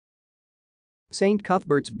St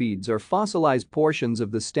Cuthbert's beads are fossilized portions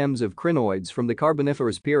of the stems of crinoids from the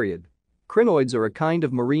Carboniferous period. Crinoids are a kind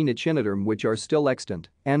of marine echinoderm which are still extant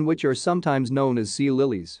and which are sometimes known as sea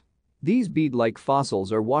lilies. These bead-like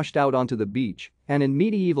fossils are washed out onto the beach and in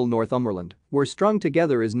medieval Northumberland were strung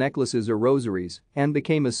together as necklaces or rosaries and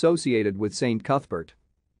became associated with St Cuthbert.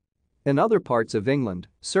 In other parts of England,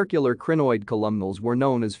 circular crinoid columnals were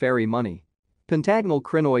known as fairy money. Pentagonal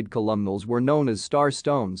crinoid columnals were known as star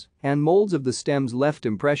stones, and molds of the stems left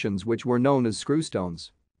impressions which were known as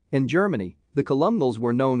screwstones. In Germany, the columnals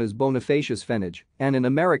were known as bonifacious phenage, and in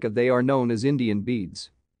America they are known as Indian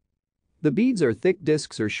beads. The beads are thick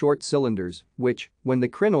discs or short cylinders, which, when the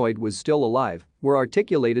crinoid was still alive, were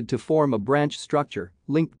articulated to form a branch structure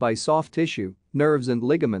linked by soft tissue, nerves and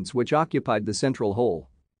ligaments which occupied the central hole.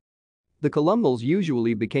 The columnals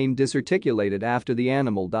usually became disarticulated after the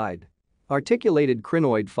animal died. Articulated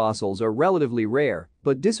crinoid fossils are relatively rare,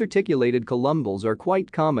 but disarticulated columnals are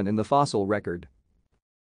quite common in the fossil record.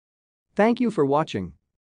 Thank you for watching.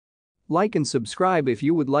 Like and subscribe if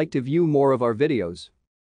you would like to view more of our videos.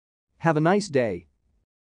 Have a nice day.